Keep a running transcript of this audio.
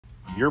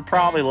You're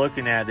probably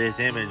looking at this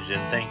image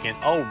and thinking,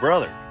 oh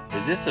brother,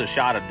 is this a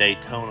shot of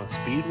Daytona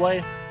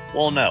Speedway?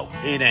 Well, no,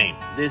 it ain't.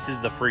 This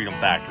is the Freedom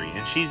Factory,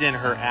 and she's in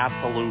her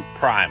absolute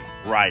prime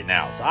right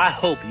now. So I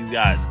hope you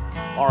guys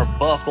are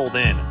buckled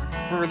in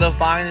for the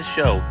finest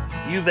show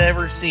you've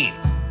ever seen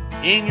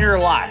in your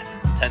life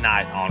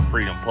tonight on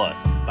Freedom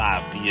Plus at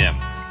 5 p.m.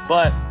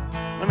 But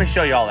let me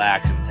show you all the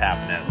actions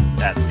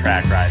happening at the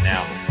track right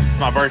now. It's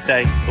my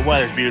birthday. The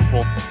weather's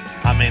beautiful.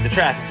 I mean, the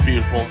traffic's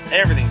beautiful.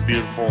 Everything's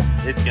beautiful.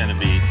 It's going to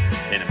be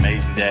an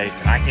amazing day,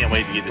 and I can't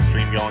wait to get the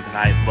stream going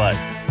tonight. But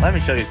let me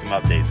show you some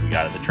updates we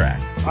got at the track.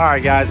 All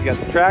right, guys, we got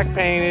the track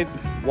painted.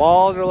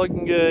 Walls are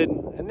looking good.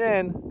 And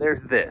then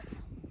there's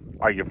this.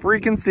 Are you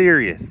freaking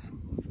serious?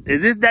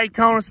 Is this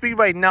Daytona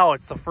Speedway? No,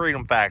 it's the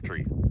Freedom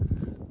Factory.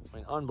 I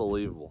mean,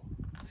 unbelievable.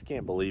 Just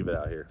can't believe it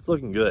out here. It's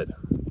looking good.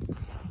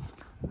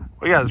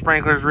 We got the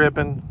sprinklers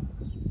ripping.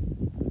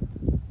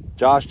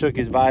 Josh took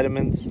his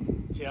vitamins.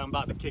 Yeah, I'm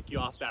about to kick you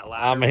off that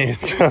ladder. I mean,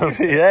 it's gonna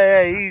be,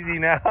 hey, easy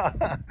now.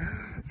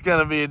 It's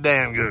gonna be a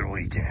damn good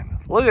weekend.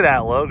 Look at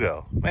that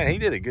logo. Man, he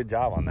did a good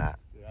job on that.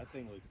 Dude, that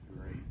thing looks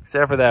great.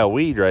 Except for that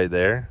weed right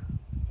there.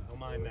 Don't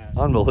mind that.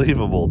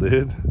 Unbelievable,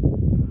 dude.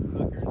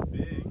 Sucker's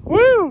big.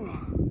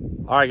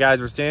 Woo! All right, guys,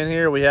 we're standing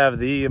here. We have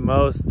the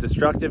most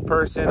destructive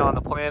person on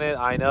the planet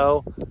I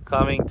know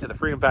coming to the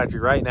Freedom Factory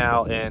right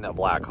now in a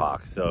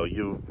Blackhawk. So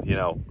you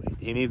know,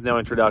 he needs no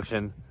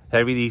introduction.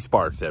 Heavy D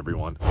Sparks,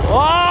 everyone.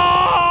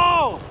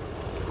 Whoa!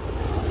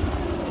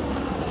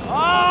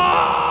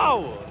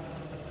 Oh!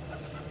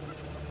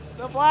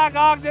 The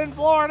Blackhawks in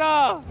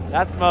Florida.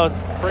 That's the most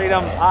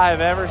freedom I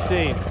have ever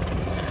seen.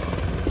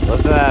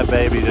 Listen to that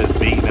baby just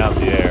beating up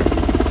the air.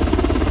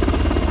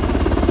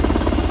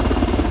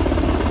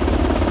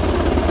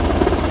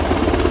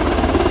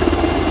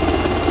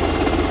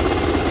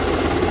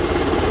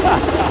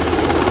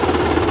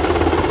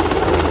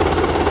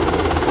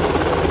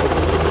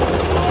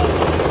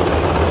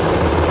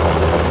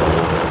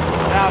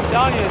 I'm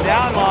telling you, the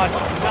down launch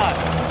is nuts.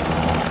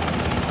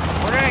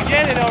 We're gonna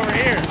get it over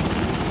here.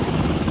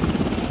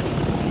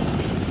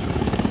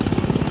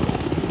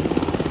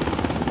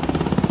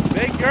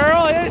 Big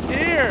girl is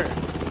here.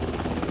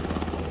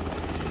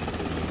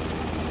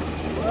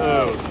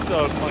 Oh,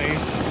 so clean.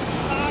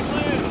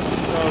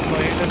 So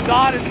clean. The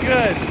sod is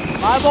good.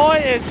 My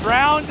boy is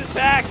brown to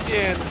tack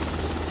in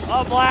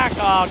a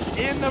Blackhawk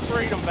in the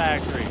Freedom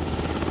Factory.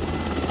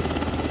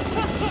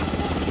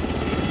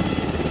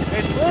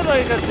 It's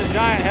literally just a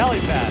giant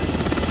helipad.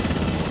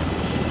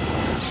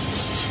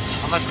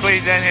 I'm gonna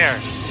squeeze in here.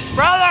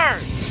 Brother!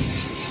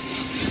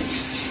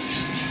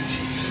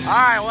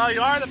 Alright, well, you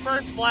are the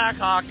first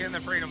Blackhawk in the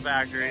Freedom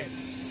Factory. You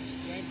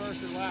ain't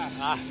first or last.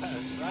 I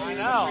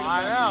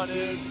know,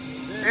 dude.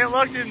 It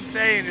looked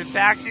insane, just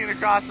taxiing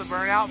across the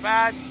burnout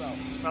pad.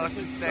 Most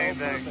insane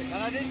thing. Perfect.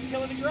 And I didn't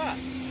kill any grass.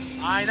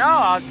 I know,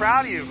 I was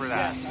proud of you for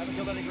that. Yes, I haven't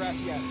killed any grass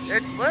yet.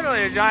 It's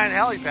literally a giant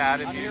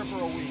helipad. I'm here for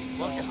a week.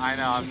 So. I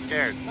know, I'm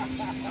scared.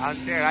 I'm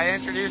scared. I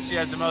introduced you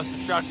as the most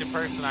destructive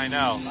person I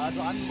know. I'm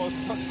the most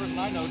destructive person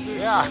I know, too.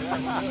 Yeah.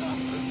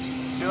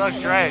 She looks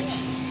great.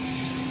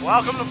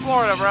 Welcome to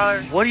Florida,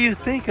 brother. What do you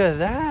think of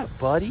that,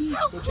 buddy?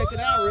 Go check it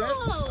out, Rick.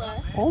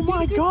 Oh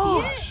my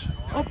gosh.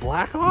 A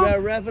Blackhawk? You gotta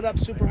rev it up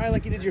super high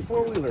like you did your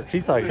four-wheeler.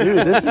 He's like,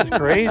 dude, this is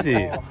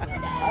crazy.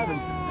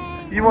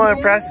 You want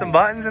to press some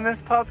buttons in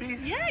this puppy?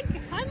 Yeah,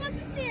 climb up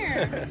in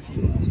there.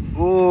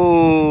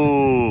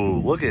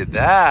 Ooh, look at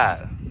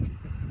that.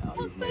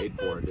 He's made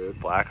for it, dude.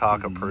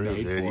 Blackhawk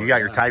approved, dude. You got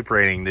your type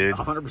rating, dude.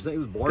 100% he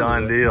was born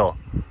Done with it. deal.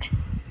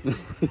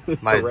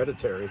 It's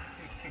hereditary.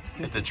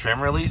 Hit the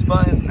trim release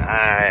button.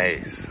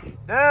 Nice.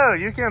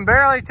 Dude, you can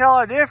barely tell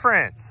a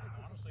difference.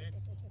 Honestly,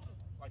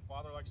 like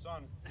father, like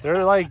son.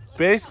 They're like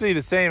basically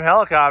the same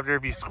helicopter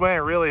if you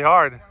squint really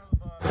hard.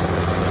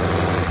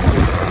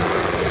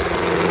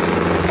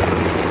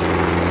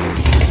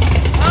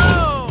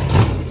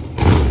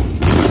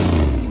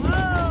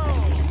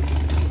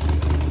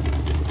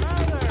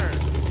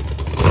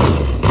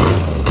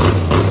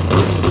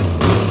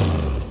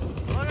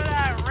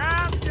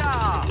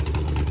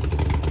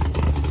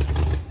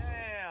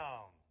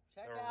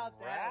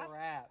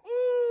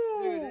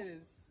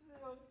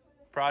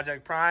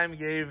 Project Prime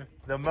gave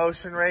the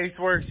Motion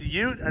Raceworks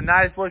Ute a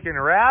nice looking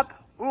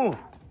wrap. Ooh,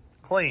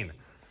 clean.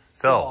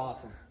 So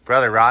awesome.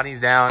 Brother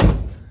Rodney's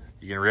down.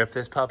 You can rip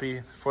this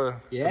puppy for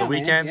the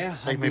weekend. Man, yeah,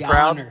 Make I'd me be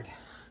proud. honored.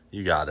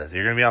 You got this.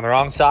 You're gonna be on the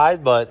wrong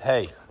side, but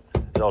hey,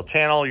 it'll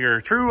channel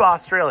your true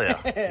Australia.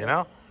 You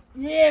know.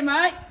 Yeah,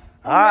 mate.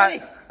 All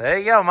right, there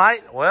you go,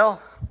 mate. Well,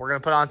 we're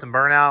gonna put on some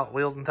burnout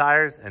wheels and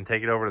tires and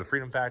take it over to the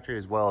Freedom Factory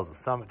as well as the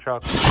Summit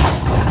truck. Fired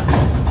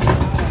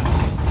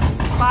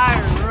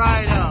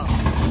right up.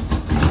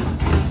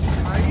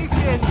 Are you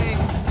kidding me?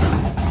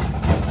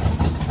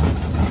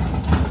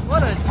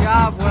 What a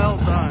job well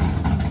done.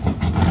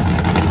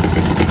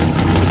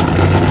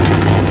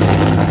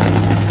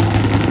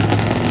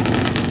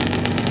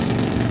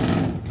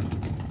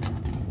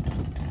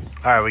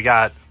 All right, we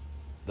got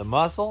the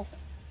Muscle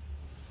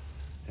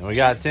and we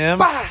got Tim.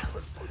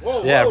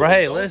 Whoa, Yeah, whoa, bro.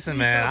 Hey, don't listen, sneak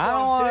man. up I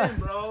don't on want Tim,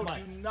 bro. Do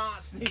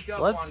not sneak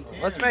up on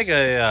 10. Let's make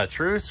a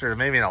truce or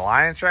maybe an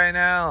alliance right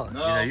now. No,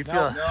 you know, you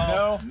feel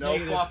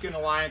no fucking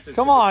alliances.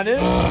 Come on, dude.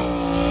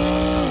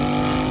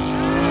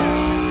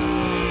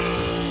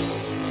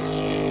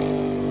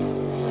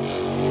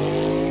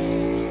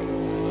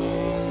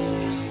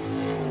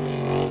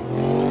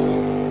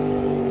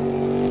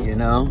 You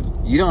know,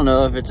 you don't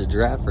know if it's a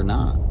giraffe or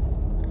not.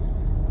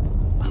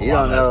 You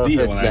don't know if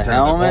it's the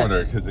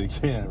helmet. Because it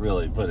can't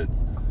really put its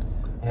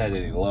head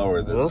any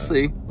lower than We'll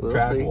see. We'll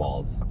track see.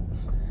 walls.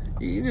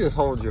 You just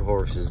hold your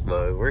horses,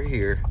 bud. We're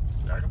here.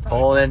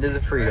 Pulling into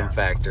the Freedom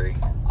Factory.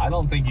 I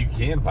don't think you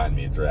can find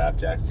me a giraffe,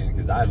 Jackson,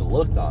 because I've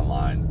looked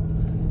online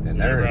and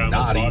they're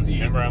not easy.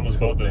 Remember, I almost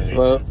bought those.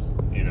 Well,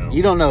 you know.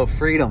 you don't know if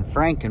Freedom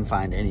Frank can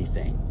find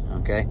anything,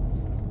 okay?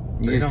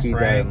 You just keep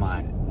that in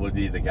mind. Would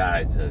be the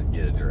guy to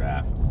get a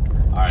giraffe.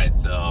 All right,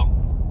 so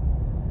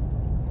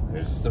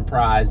there's a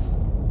surprise.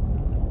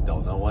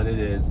 Don't know what it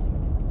is,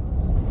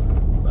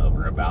 but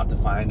we're about to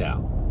find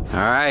out. All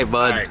right,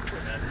 bud. All right.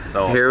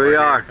 So Here we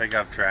are. Pick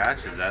up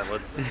trash. Is that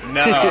what's?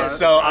 No,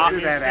 so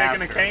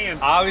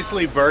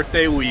Obviously,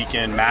 birthday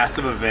weekend,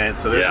 massive event.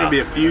 So there's Yeah. gonna be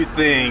a few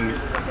things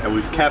that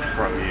we've kept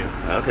from you.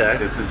 Okay.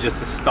 This is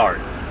just a start.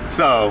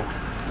 So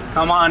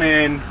come on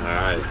in, All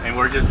right. and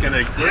we're just gonna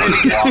be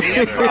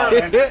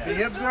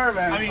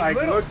observant. I mean, like,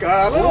 look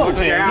up, look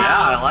down.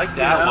 Yeah, I like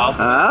that.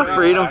 Welcome.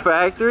 Freedom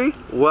Factory.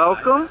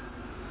 Welcome.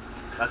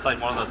 That's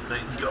like one of those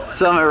things.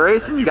 Summit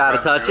Racing. You gotta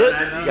touch it.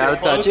 You gotta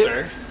touch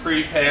it.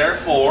 Prepare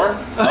for.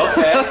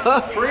 Okay.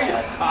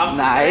 Freedom.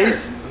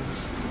 Nice.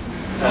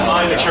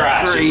 Mind the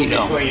trash. This will be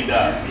Freedom. cleaned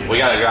up. We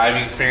got a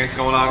driving experience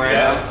going on right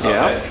now.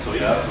 Yeah. Okay,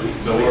 sweet,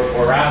 sweet. So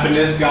we're wrapping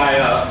this guy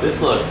up.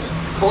 This looks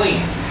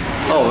clean.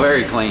 Oh,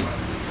 very clean.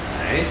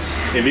 Nice.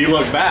 If you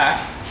look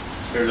back,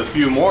 there's a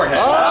few more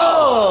heads.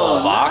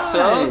 Oh,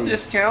 Boxo nice.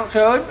 discount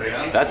code.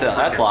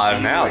 That's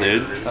live now,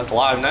 dude. That's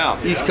live now.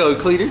 East Code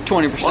Cleater,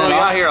 20% Well, we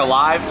got off. here a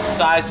live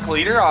size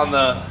cleater on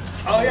the.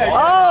 Oh yeah.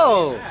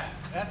 Oh,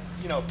 That's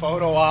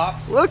photo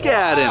ops. look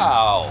at him.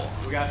 Wow.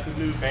 We got some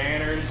new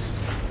banners.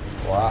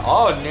 Wow.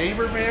 Oh, a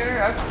neighbor banner.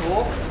 That's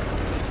cool.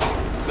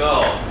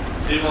 So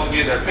people can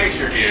get their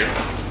picture here.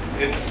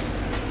 It's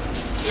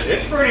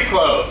It's pretty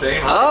close.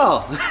 same height.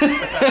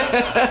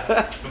 Oh.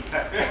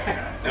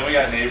 Then we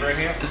got a neighbor in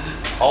here.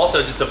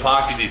 Also, just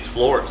epoxy these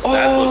floors.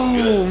 That's looking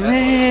good. Oh,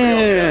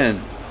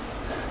 man.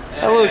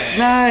 That looks Hey.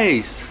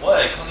 nice.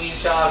 What a clean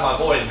shot of my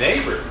boy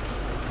neighbor.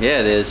 Yeah,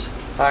 it is.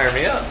 Fire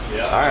me up.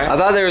 Yeah. All right. I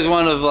thought there was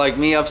one of like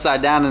me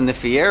upside down in the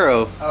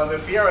Fiero. Oh, the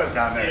Fiero's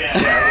down there.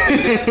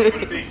 Yeah.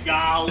 With a big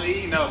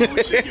golly. No, but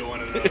we should get one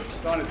of those.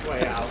 It's on its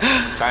way out.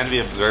 Trying to be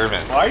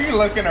observant. Why are you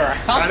looking around?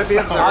 Trying to be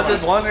so- observant. I was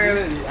just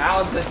wondering.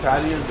 Alan said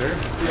try to be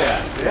observant.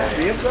 Yeah. Yeah,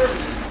 be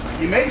observant.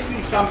 You may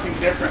see something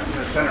different in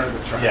the center of the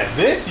track. Yeah,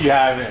 this you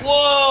haven't. Whoa!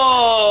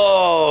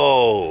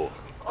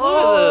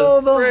 Oh,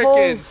 the whole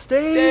frickin'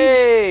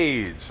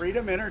 stage.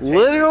 Freedom Entertainment.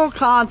 Literal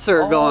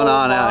concert going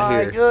on out Oh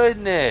my here.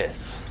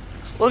 goodness!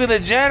 Look at the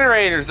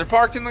generators. They're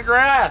parked in the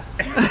grass.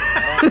 But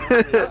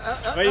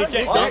you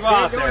can't go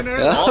out there.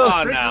 Oh, Hold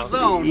on now.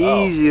 zone.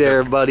 Easy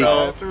there, buddy.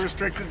 So- It's a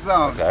restricted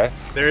zone. Okay.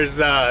 There's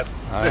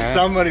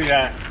somebody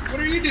that. What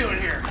are you doing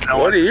here?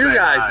 What are you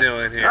guys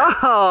doing here?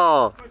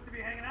 Oh, Supposed to be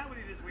hanging out with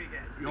you this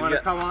weekend. You want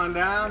to come on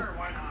down?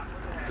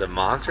 The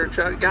monster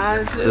truck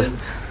guys, dude.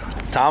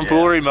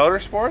 Tomfoolery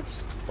Motorsports.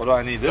 What do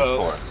I need this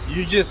for?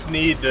 You just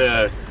need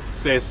to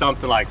say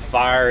something like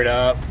 "fire it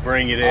up,"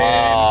 "bring it in,"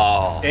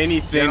 Oh,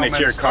 anything that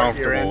Gentlemen, you're start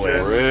your comfortable with.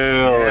 engine.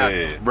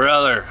 really,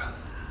 brother?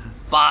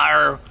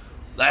 Fire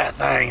that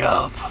thing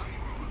up.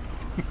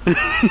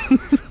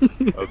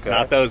 It's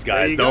not those There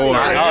guys. you Don't go.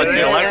 worry. No, it's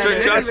the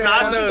electric trucks,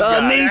 not those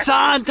guys.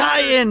 Nissan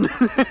Titan.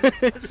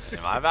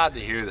 Am I about to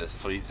hear the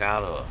sweet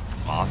sound of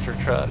a monster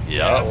truck?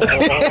 Yup.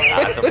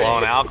 That's a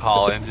blown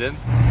alcohol engine.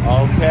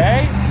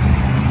 Okay.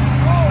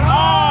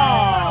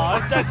 Oh,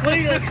 it's a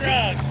cleaner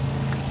truck.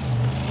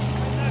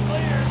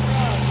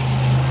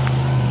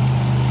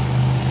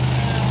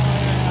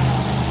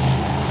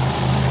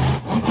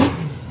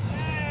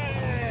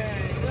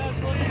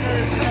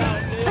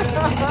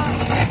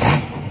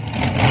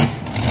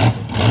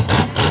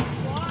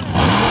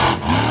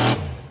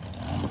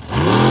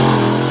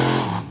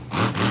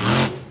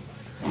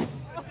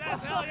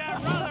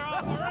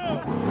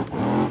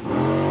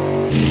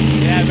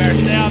 Yeah, better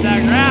stay on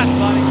that grass,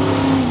 buddy.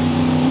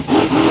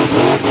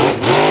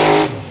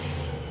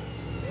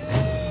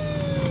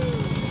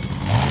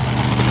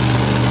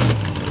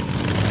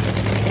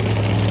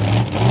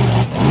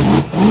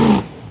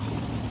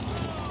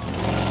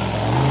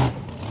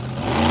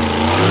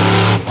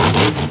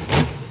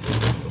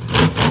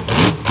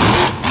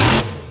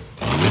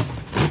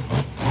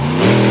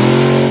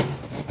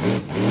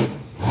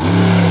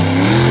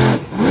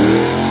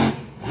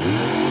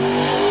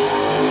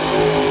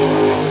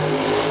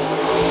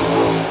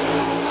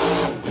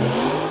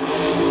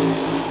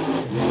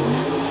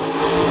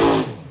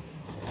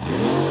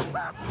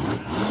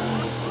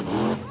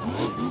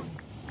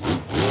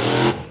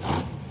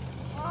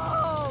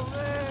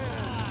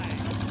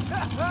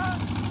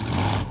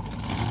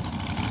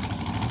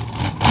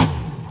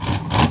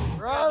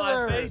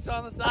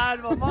 inside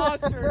of a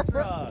monster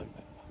truck.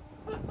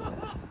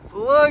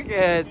 Look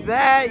at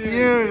that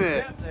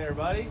unit. Step there,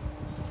 buddy.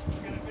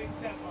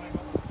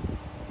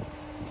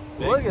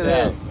 Look at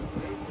this.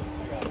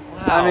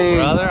 Wow, I mean,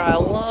 brother, I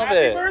love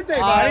it. Happy birthday,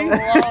 buddy.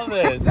 I love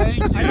it. Thank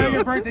you. I know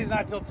your birthday's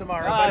not till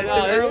tomorrow, Oh, but it's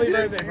no, an early it's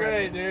birthday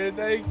great, present. dude.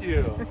 Thank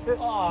you.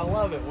 Oh, I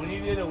love it. When you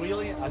did a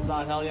wheelie, I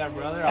saw Hell Yeah,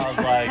 Brother. I was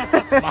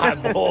like,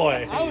 my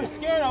boy. I was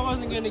scared I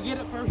wasn't going to get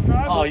it first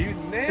try. Oh, you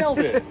nailed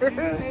it. You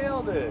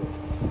nailed it.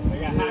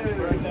 They got happy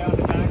birthday on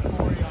the back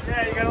for you.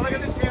 Yeah, you gotta look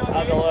at the tailgate.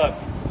 How's it look?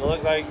 Does it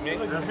look like me?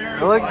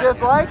 it looks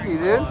just like you,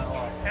 dude.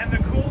 And the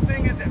cool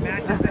thing is it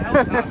matches the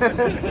helicopter.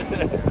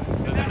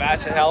 Does it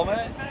match the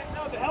helmet?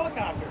 No, the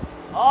helicopter.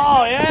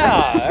 Oh,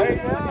 yeah. There you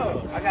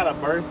go. I got a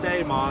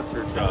birthday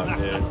monster truck,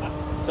 dude.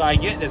 So I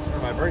get this for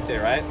my birthday,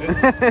 right?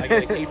 I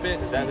get to keep it?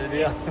 Is that the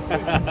deal?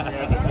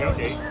 Yeah, the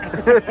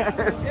tailgate.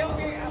 The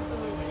tailgate,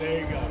 absolutely. There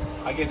you go.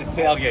 I get the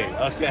tailgate.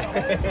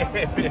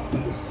 Okay.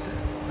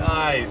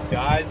 Nice,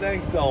 guys.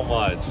 Thanks so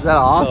much. Is that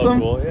awesome?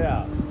 So cool,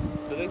 yeah.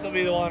 So this will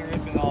be the one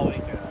ripping all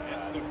weekend.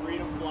 It's the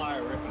Freedom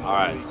Flyer ripping. All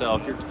right. So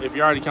if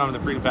you're already coming to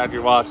the Freedom Factory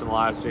watching the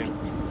live stream,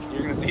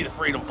 you're gonna see the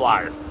Freedom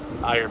Flyer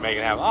out here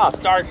making it happen. Oh,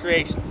 Star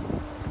Creations.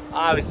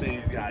 Obviously,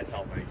 these guys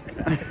help make it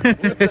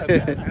happen. What's up,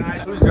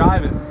 guys? Who's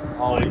driving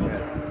all weekend?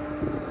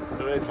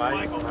 Who is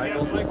Mike?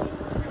 Michael.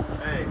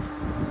 Hey.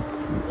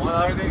 One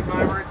other thing for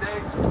my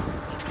birthday.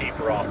 Keep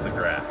her off the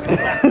grass.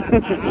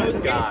 I was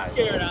getting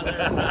scared out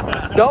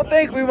there. Don't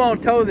think we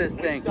won't tow this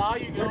I thing. saw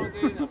you going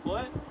in a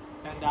foot.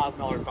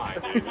 $10,000 fine,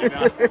 dude. You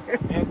know?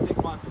 And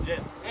 6 months of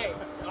jail. Hey,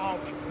 oh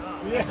my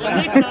God. The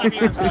next time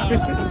you're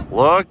so.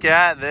 Look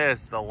at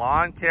this, the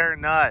lawn care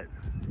nut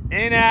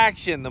in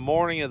action the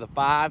morning of the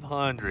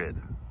 500.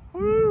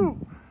 Woo!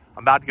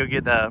 I'm about to go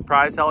get the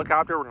prize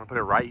helicopter. We're gonna put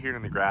it right here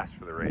in the grass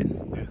for the race.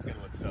 It's gonna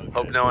look so good.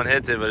 Hope no one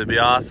hits it, but it'd be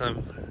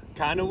awesome.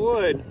 Kinda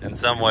would. In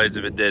some ways,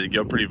 if it did, it'd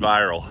go pretty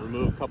viral.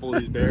 Remove a couple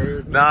of these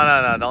barriers.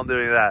 No, don't do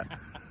any of that.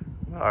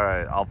 All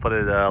right, I'll put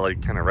it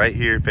like kind of right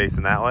here,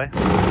 facing that way.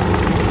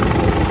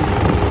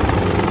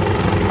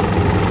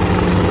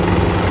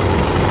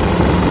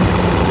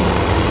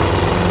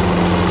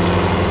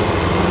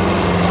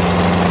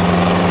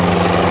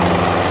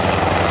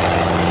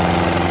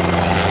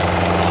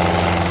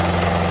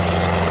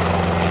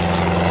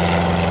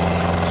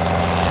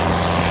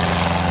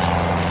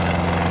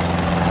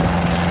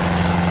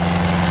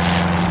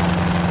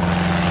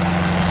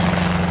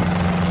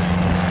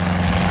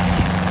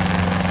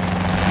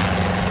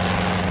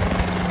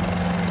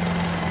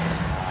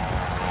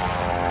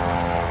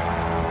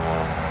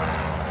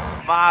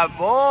 My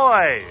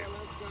boy,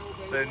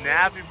 the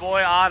Nappy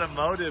Boy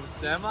Automotive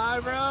Semi,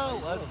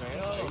 bro. Let's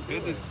go.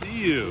 Good to see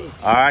you.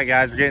 All right,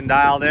 guys, we're getting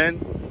dialed in.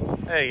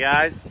 Hey,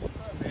 guys.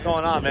 What's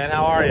going on, man?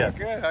 How are you?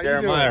 Good. How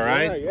Jeremiah, you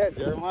doing? right? Yeah,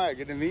 Jeremiah.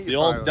 Good to meet you. The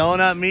old finally.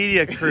 Donut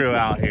Media crew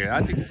out here.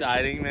 That's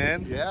exciting,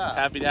 man. Yeah.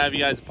 Happy to have you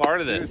guys a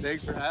part of Dude, this.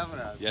 thanks for having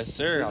us. Yes,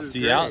 sir. This I'll is see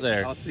you great. out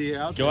there. I'll see you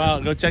out Go there.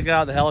 out, go check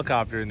out the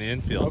helicopter in the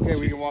infield. Okay,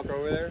 we can walk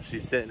over there.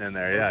 She's sitting in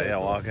there. Yeah,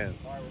 walk in.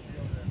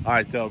 All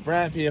right, so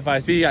Brent,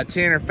 PFIC, you got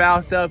Tanner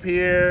Faust up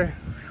here.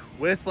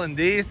 Whistling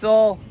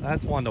Diesel,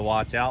 that's one to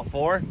watch out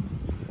for.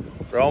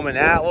 Roman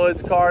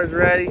Atwood's car's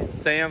ready.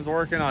 Sam's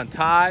working on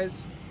ties.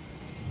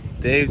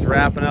 Dave's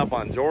wrapping up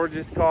on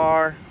George's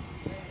car.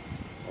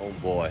 Oh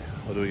boy,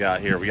 what do we got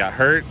here? We got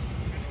Hurt.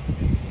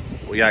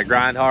 We got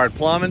Grind Hard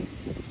Plumbing.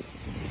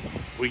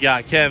 We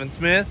got Kevin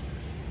Smith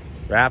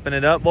wrapping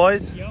it up,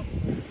 boys. Yep.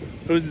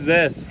 Whose is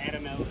this?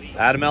 Adam LZ.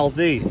 Adam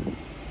LZ.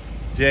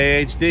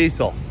 JH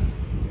Diesel.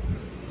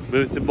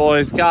 Boosted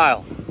Boys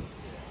Kyle.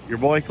 Your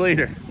boy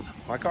Cleater.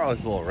 My car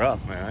looks a little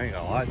rough, man. I ain't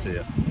gonna lie to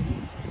you.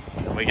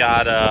 And we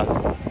got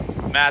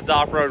Matt's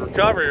Off-Road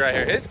Recovery right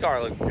here. His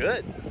car looks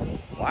good.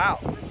 Wow.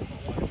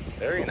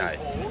 Very nice.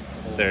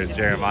 There's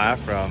Jeremiah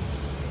from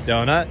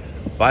Donut.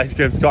 Vice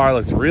Grip's car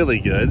looks really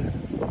good.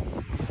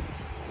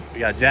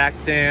 We got Jack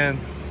Stand.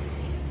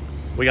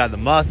 We got the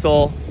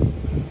Muscle.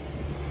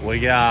 We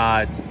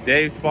got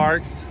Dave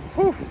Sparks.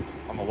 Whew.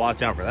 I'm gonna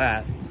watch out for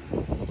that.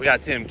 We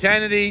got Tim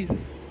Kennedy.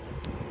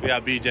 We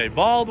got BJ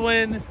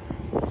Baldwin.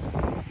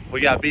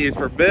 We got B's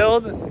for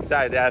Build.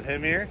 Excited to have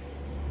him here.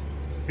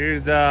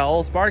 Here's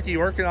old Sparky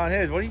working on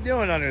his. What are you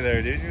doing under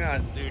there, dude? You're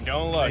not. Dude,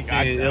 don't look.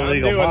 Making I'm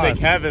illegal doing mods.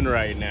 the Kevin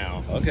right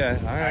now. Okay,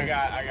 all I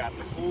right. got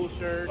the cool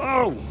shirt.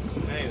 Oh,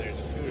 Hey, there's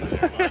a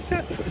scooter there.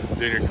 bud.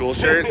 doing your cool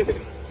shirt.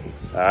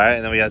 All right,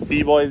 and then we got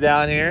C-Boys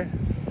down here.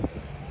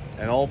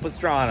 And old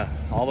Pastrana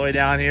all the way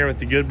down here with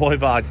the Good Boy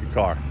Vodka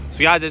car. So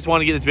guys, I just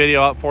want to get this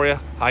video up for you.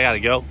 I gotta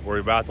go. We're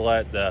about to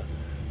let the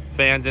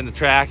fans in the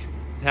track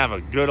and have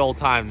a good old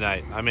time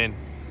tonight. I mean,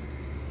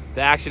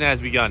 the action has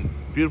begun.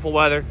 Beautiful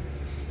weather,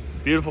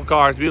 beautiful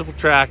cars, beautiful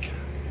track.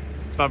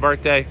 It's my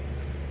birthday.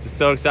 Just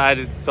so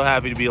excited, so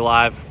happy to be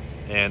alive.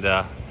 And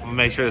I'm gonna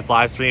make sure this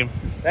live stream,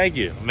 thank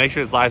you. Make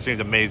sure this live stream is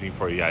amazing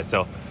for you guys.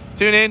 So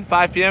tune in,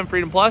 5 p.m.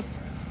 Freedom Plus.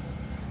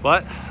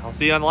 But I'll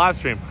see you on the live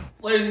stream.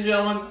 Ladies and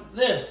gentlemen,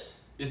 this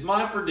is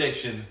my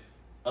prediction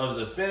of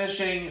the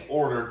finishing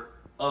order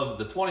of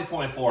the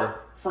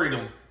 2024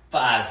 Freedom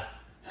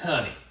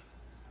 500.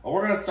 Well,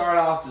 we're going to start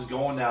off just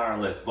going down our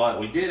list, but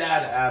we did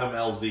add Adam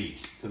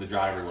LZ to the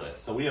driver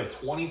list. So we have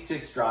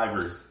 26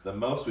 drivers, the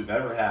most we've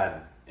ever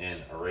had in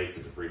a race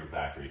at the Freedom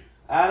Factory.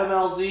 Adam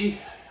LZ,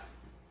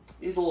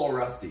 he's a little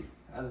rusty.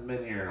 Hasn't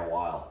been here in a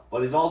while,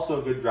 but he's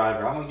also a good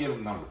driver. I'm going to give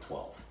him number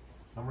 12.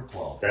 Number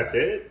 12. That's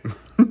it?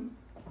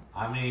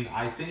 I mean,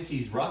 I think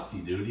he's rusty,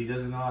 dude. He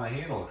doesn't know how to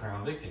handle a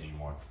Crown Vic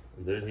anymore.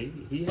 Dude,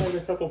 he had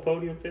a couple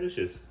podium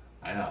finishes.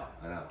 I know.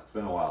 It's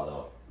been a while,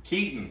 though.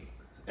 Keaton,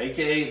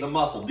 a.k.a. the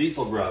Muscle,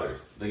 Diesel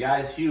Brothers. The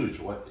guy's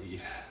huge.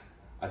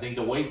 I think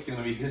the weight's going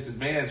to be a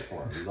disadvantage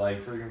for him. He's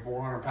like freaking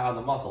 400 pounds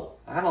of muscle.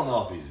 I don't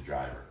know if he's a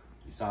driver.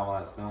 You saw him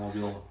on that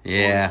snowmobile?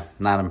 Yeah,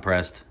 not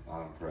impressed.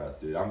 Not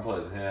impressed, dude. I'm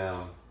putting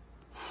him...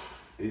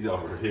 He's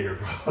over here,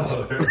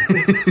 brother.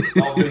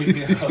 Don't beat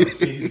me up,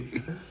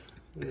 Keaton.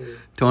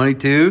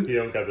 22? You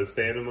don't got the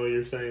stamina,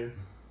 you're saying?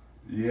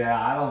 Yeah,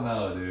 I don't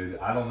know, dude.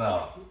 I don't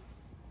know.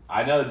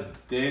 I know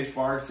Dave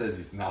Sparks says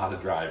he's not a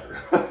driver.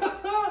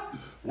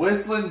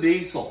 Whistling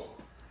Diesel.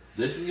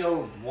 This is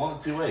go one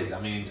of two ways. I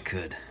mean,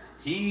 Good.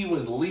 he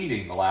was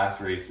leading the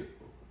last race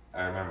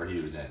I remember he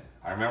was in.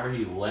 I remember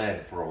he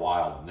led for a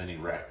while, and then he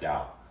wrecked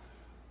out.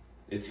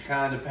 It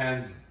kind of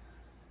depends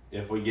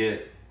if we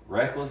get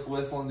reckless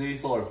Whistling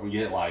Diesel or if we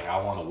get like,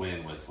 I want to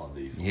win Whistling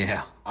Diesel.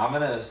 Yeah. I'm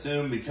going to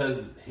assume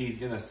because he's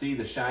going to see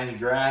the shiny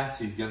grass,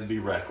 he's going to be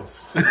reckless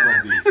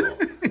Whistling Diesel.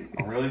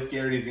 I'm really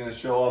scared he's going to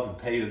show up and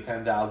pay the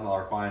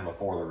 $10,000 fine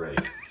before the race.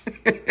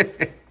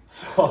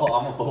 So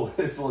I'm going to put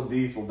Whistling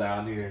Diesel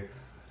down here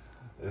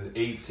at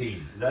 18.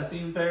 Does that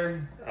seem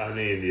fair? I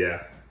mean,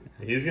 yeah.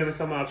 He's going to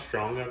come out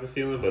strong, I have a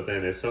feeling, but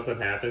then if something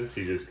happens,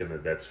 he's just going to,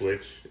 that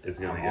switch is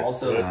going to I'm get...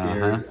 also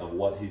scared of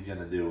what he's going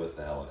to do with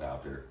the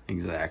helicopter.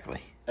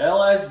 Exactly.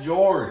 LS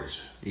George.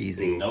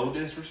 Easy. No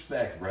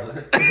disrespect,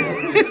 brother.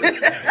 No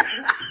disrespect.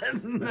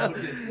 No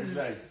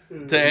disrespect.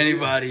 To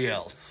anybody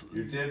else.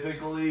 You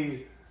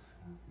typically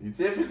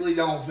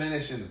don't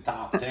finish in the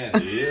top 10,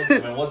 do you? I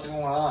mean, what's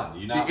going on?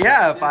 You not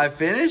Yeah, if I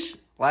finish.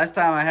 Last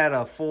time I had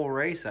a full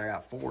race, I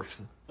got 4th.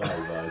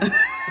 Sorry, bud.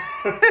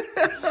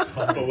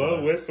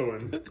 Below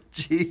whistling.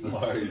 Jeez.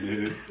 Sorry,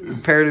 dude.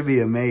 Prepare to be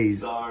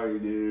amazed. Sorry,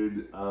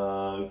 dude.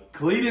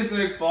 Cletus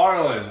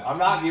McFarland. I'm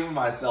not giving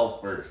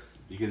myself first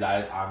because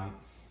I'm.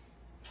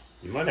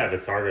 You might have a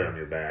target on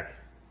your back.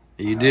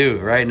 You do.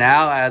 Right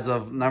now, as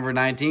of number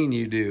 19,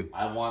 you do.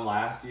 I won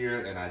last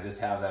year, and I just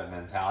have that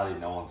mentality.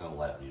 No one's gonna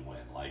let me win.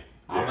 Like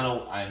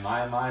Yeah. in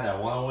my mind, I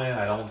want to win.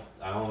 I don't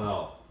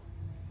know.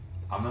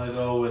 I'm gonna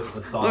go with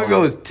the song. I'll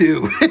go with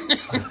 2.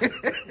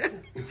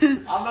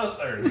 I'm a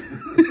third.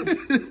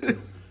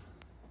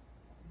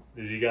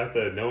 Did you got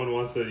the no one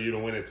wants you to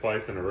win it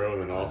twice in a row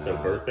and then also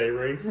birthday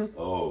race?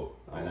 Oh,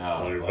 I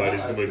know.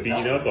 Everybody's going to be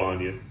beating up on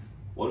you.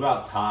 What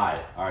about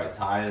Ty? All right,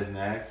 Ty is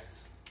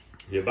next.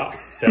 You about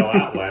fell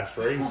out last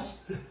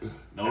race.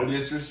 No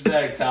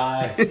disrespect,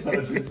 Ty. No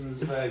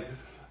disrespect.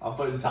 I'm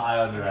putting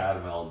Ty under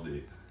Adam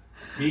LZ.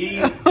 He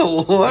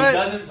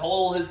doesn't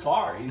total his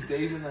car. He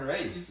stays in the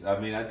race. I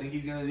mean, I think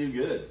he's going to do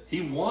good.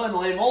 He won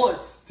Les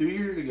Mullets 2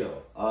 years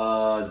ago.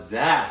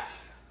 Zach.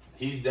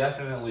 He's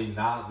definitely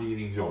not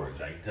beating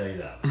George. I can tell you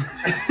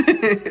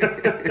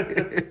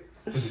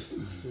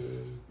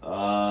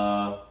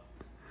that.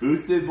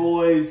 Boosted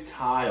Boys,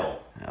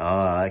 Kyle. Oh,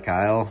 I like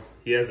Kyle.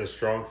 He has a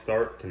strong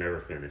start, can never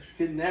finish.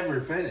 Could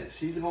never finish.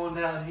 He's going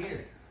down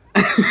here.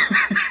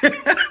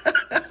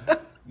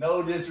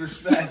 No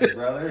disrespect,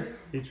 brother.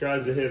 He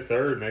tries to hit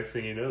third. Next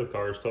thing you know, the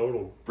car's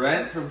totaled.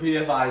 Brent from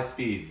PFI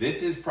Speed.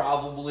 This is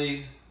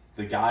probably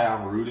the guy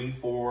I'm rooting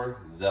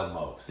for the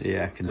most.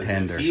 Yeah,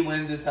 contender. If he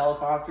wins this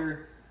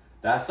helicopter,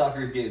 that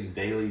sucker's getting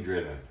daily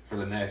driven for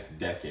the next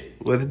decade.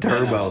 With a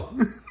turbo.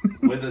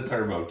 With a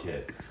turbo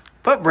kit.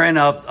 Put Brent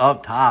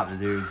up top,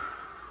 dude.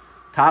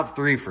 Top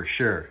 3 for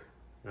sure.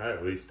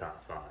 At least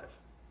top 5.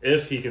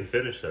 If he can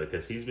finish, though,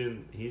 because he's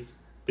been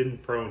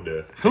prone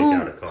to take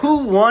out a car.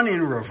 Who won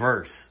in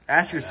reverse?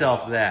 Ask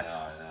yourself that.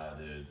 I know,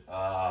 dude.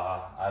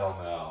 I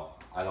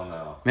don't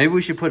know. Maybe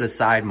we should put a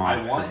side mark.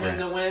 I want him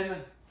to win,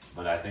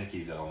 but I think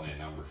he's only a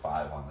number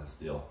 5 on this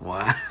deal.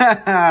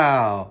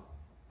 Wow.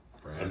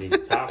 I mean,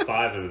 top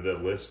 5 in the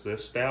list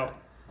this stout.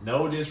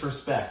 No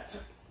disrespect.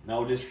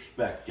 No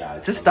disrespect,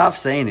 guys. Just stop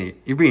saying it.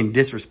 You're being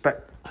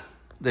disrespect.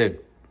 Dude,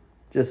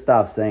 just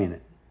stop saying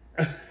it.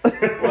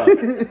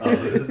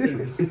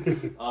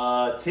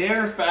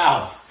 Tanner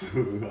Faust.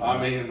 I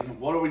mean,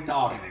 what are we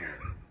talking here?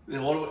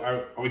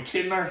 Are we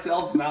kidding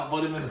ourselves about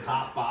putting him in the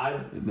top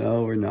 5?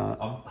 No, we're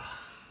not.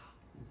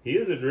 He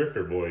is a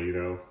drifter boy, you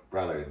know.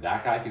 Brother,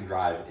 that guy can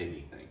drive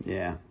anything.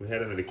 Yeah. We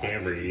had him in the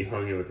Camry and he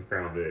hung it with the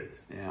Crown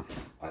Vics. Yeah.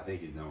 I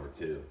think he's number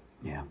 2.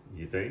 Yeah.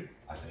 You think?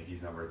 I think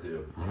he's number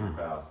 2. Tanner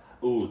Faust.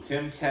 Ooh,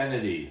 Tim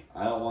Kennedy.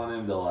 I don't want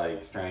him to,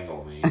 like,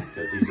 strangle me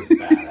because he's a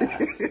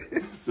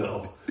badass.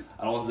 So,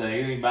 I don't want to say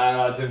anything bad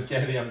about Tim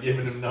Kennedy. I'm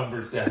giving him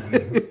number 7.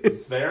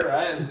 It's fair,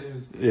 right? It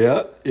seems...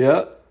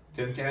 Yeah.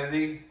 Tim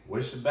Kennedy,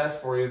 wish the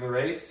best for you in the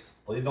race.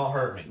 Please don't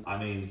hurt me. I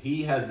mean,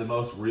 he has the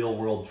most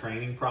real-world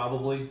training,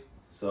 probably.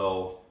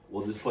 So,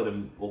 we'll just put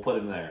him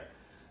there.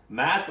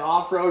 Matt's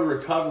Off-Road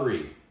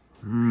Recovery.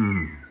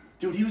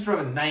 Dude, he was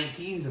running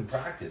 19s in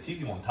practice. He's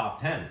going top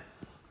 10.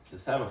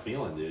 Just have a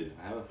feeling, dude.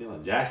 I have a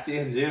feeling.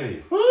 Jaxie and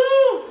Jimmy.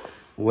 Woo!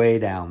 Way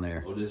down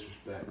there. No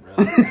disrespect, bro.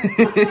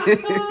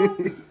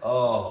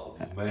 Oh,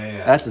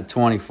 man. That's a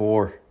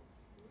 24.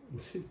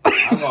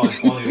 I'm going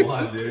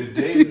 21, dude.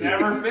 James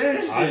never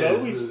finished. I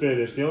know he's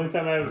finished. The only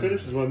time I haven't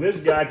finished is when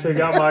this guy took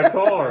out my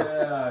car.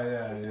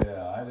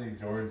 Yeah. I think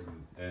George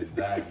and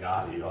Zach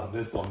got you on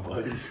this one,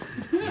 buddy.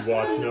 You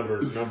watch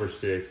number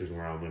 6 is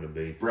where I'm going to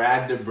be.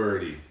 Brad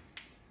DeBerti.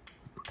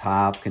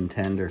 Top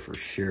contender for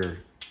sure.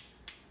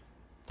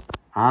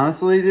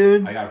 Honestly,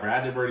 dude, I got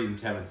Brad DeBerti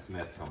and Kevin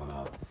Smith coming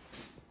up.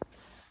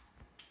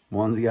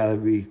 one's got to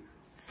be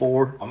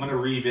 4. I'm going to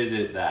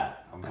revisit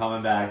that. I'm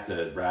coming back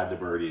to Brad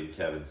DeBerti and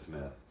Kevin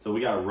Smith. So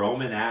we got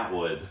Roman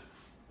Atwood.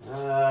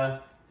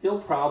 He'll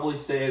probably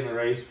stay in the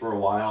race for a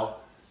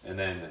while and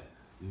then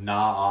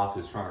gnaw off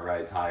his front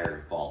right tire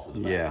and fall to the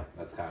back. Yeah.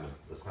 That's kind of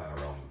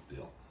Roman's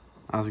deal.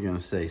 I was going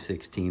to say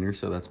 16er,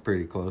 so that's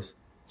pretty close.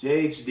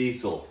 JH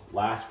Diesel,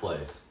 last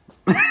place.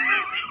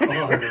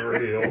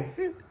 Unreal.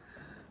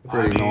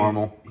 Pretty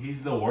normal.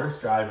 He's the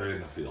worst driver in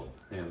the field,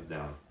 hands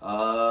down.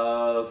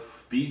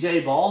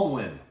 BJ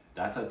Baldwin.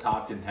 That's a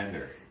top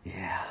contender.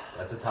 Yeah.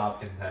 That's a top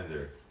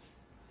contender.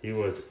 He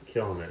was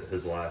killing it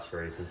his last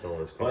race until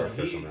his car But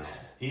took him out.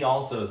 he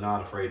also is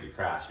not afraid to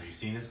crash. Have you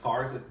seen his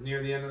cars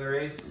near the end of the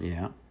race?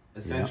 Yeah.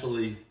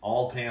 Essentially,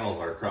 all panels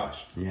are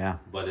crushed. Yeah.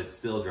 But it's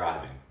still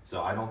driving.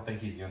 So I don't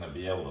think he's going to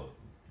be able to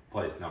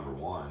place number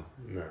 1.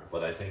 No.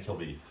 But I think he'll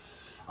be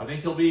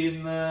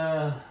in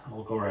the...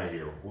 We'll go right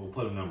here. We'll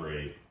put him number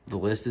 8. The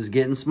list is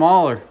getting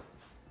smaller.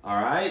 All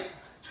right.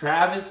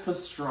 Travis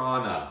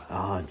Pastrana.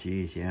 Oh,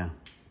 geez, yeah.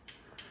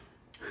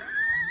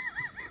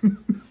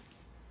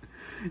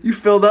 You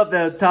filled up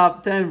that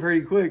top 10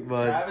 pretty quick,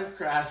 bud. Travis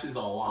crashes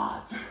a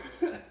lot.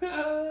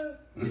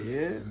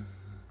 Yeah.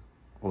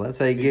 Well, that's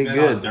how you He's get been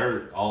good. on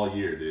dirt all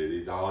year, dude.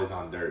 He's always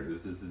on dirt.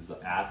 This is the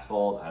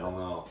asphalt. I don't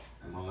know,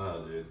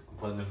 dude. I'm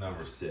putting him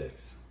number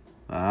 6.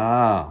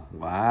 Oh,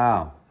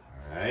 wow.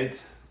 All right.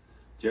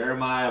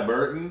 Jeremiah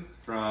Burton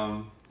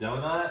from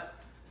Donut.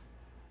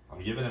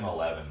 I'm giving him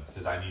 11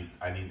 because I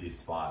need these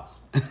spots.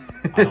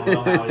 I don't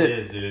know how it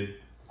is, dude.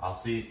 I'll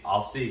see.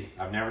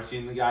 I've never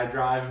seen the guy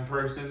drive in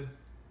person.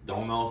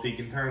 Don't know if he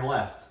can turn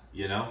left,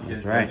 you know?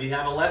 That's right. Does he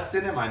have a left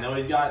in him? I know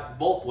he's got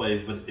both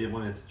ways, but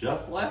when it's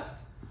just left,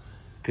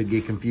 Could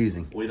get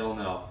confusing. we don't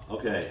know.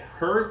 Okay,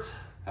 Hurt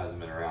hasn't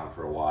been around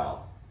for a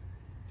while.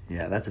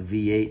 Yeah, that's a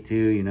V8 too.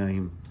 You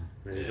know,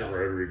 He's a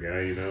rotary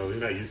guy, you know.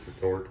 He's not used to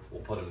torque.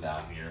 We'll put him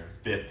down here.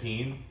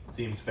 15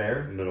 seems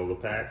fair. Middle of the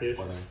package.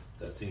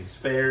 That seems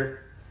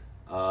fair.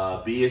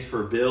 B is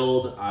for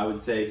build. I would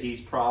say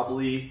he's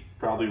probably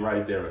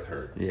right there with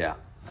Hurt. yeah.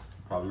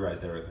 Probably right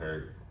there with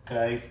Hurt.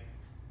 Okay.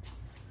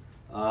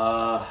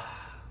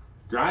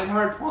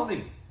 Grindhard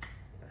Plumbing.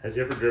 Has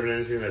he ever driven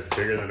anything that's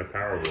bigger than a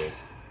Power Wheels?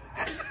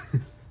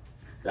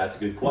 That's a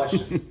good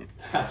question.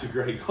 That's a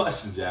great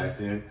question,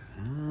 Jackson.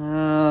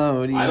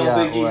 What do you I don't got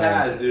think he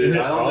left? has, dude.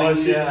 I All don't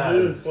think he I've seen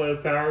him do is has. play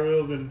Power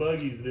Wheels and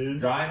buggies,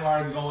 dude.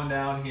 Grindhard's going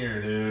down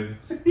here, dude.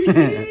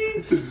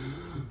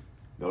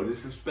 No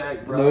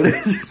disrespect, bro. No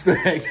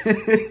disrespect.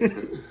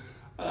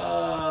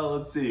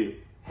 Let's see.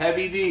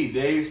 Heavy D,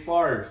 Dave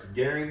Sparks,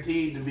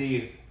 guaranteed to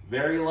be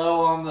very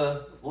low on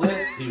the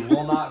list. He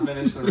will not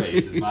finish the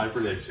race, is my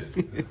prediction.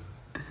 He's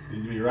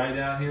going to be right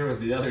down here with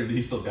the other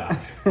diesel guy.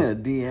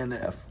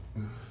 DNF.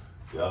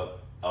 Yep.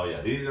 Oh,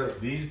 yeah.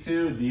 These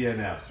two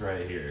DNFs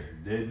right here.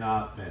 Did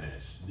not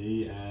finish.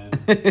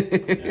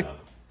 DNF.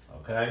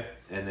 Okay.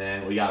 And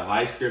then we got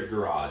Vice Grip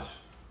Garage.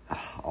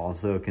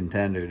 Also a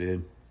contender,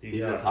 dude.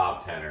 He's a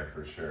top tenner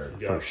for sure.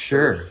 You got For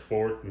sure. First,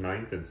 4th,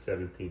 9th, and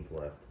 17th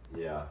left.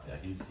 Yeah,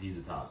 he's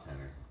a top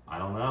tenner. I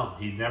don't know.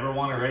 He's never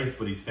won a race,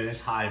 but he's finished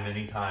high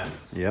many times.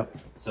 Yep.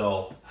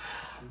 So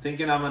I'm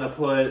thinking I'm gonna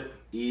put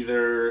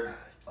either.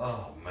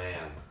 Oh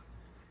man,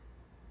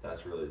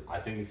 I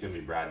think it's gonna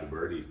be Brad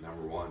DeBerti,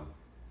 number 1.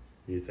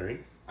 You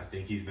think? I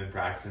think he's been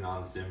practicing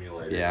on the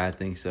simulator. Yeah, I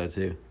think so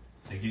too.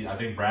 I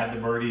think Brad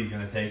DeBerti is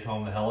gonna take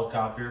home the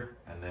helicopter,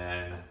 and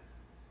then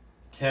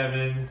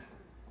Kevin,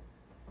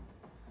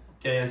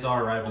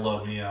 KSR right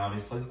below me,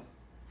 obviously.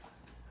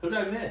 Who did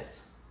I miss?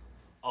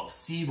 Oh,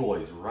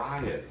 Seaboys,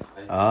 Ryan. I skipped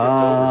over him.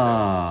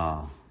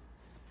 Oh.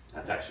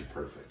 That's actually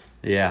perfect.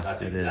 Yeah,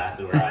 That's it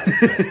exactly where I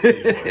expect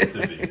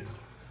Seaboys to be.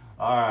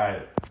 All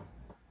right.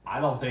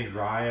 I don't think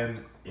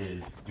Ryan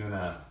is going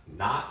to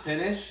not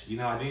finish. You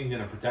know, I think he's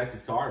going to protect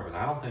his car, but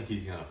I don't think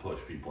he's going to push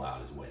people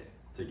out his way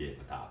to get in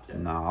the top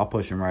 10. No, I'll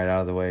push him right out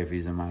of the way if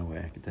he's in my way.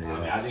 I can tell you I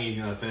mean, that. I think he's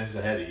going to finish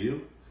ahead of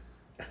you.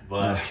 No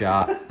But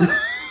shot.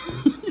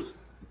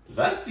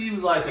 that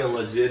seems like a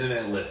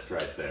legitimate list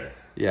right there.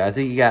 Yeah, I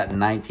think you got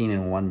 19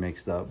 and 1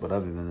 mixed up, but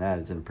other than that,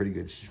 it's in pretty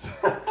good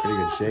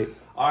shape.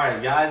 All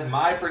right, guys,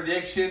 my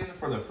prediction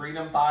for the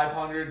Freedom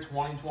 500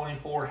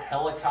 2024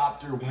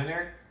 helicopter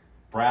winner,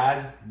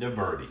 Brad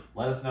DeBerti.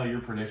 Let us know your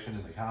prediction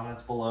in the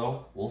comments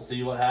below. We'll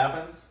see what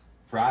happens.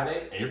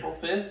 Friday, April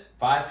 5th,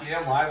 5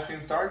 p.m. live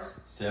stream starts,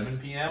 7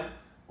 p.m.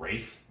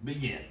 race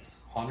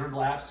begins. 100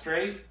 laps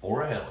straight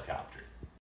for a helicopter.